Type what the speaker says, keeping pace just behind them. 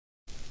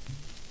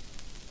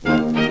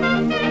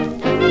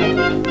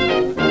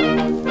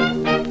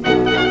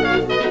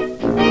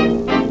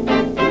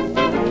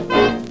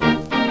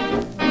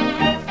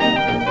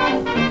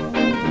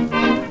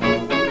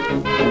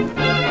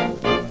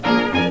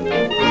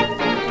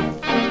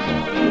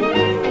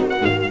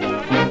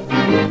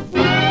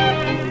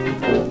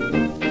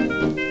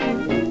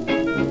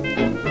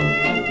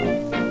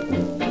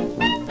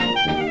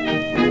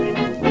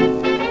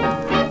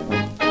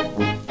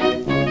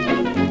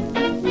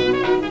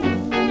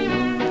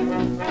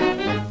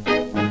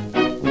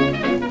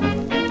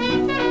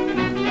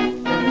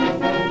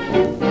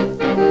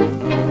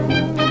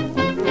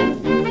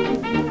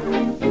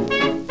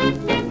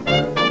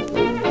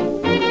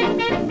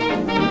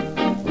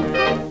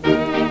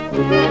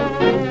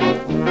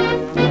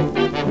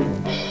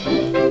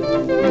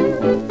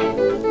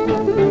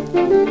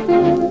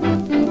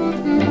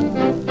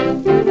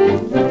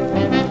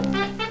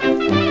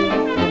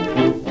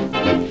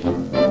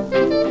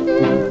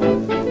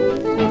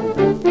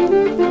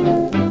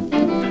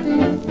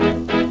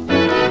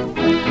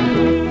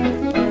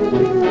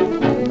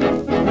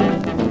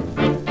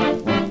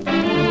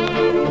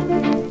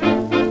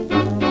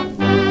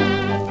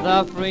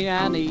Free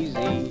and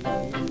easy.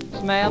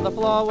 Smear the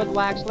floor with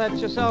wax, let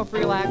yourself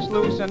relax,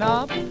 loosen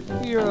up.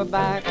 Your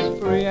back's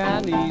free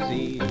and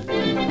easy.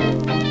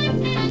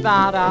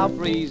 Start out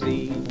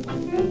breezy.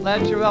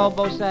 Let your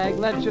elbows sag,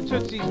 let your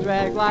tootsies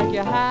drag like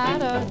you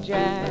had a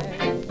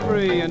jag.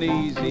 Free and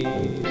easy.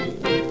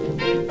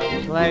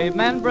 Slave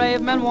men,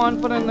 brave men,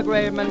 one foot in the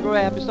grave men,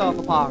 grab yourself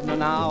a partner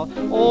now.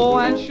 Oh,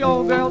 and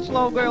show girls,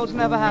 slow girls,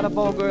 never had a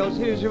beau girls,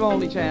 here's your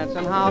only chance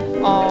and how.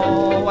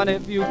 Oh, and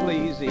if you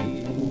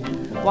pleasey.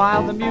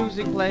 While the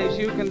music plays,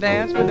 you can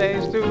dance for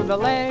days to the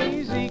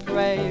lazy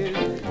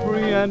craze,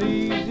 free and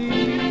easy.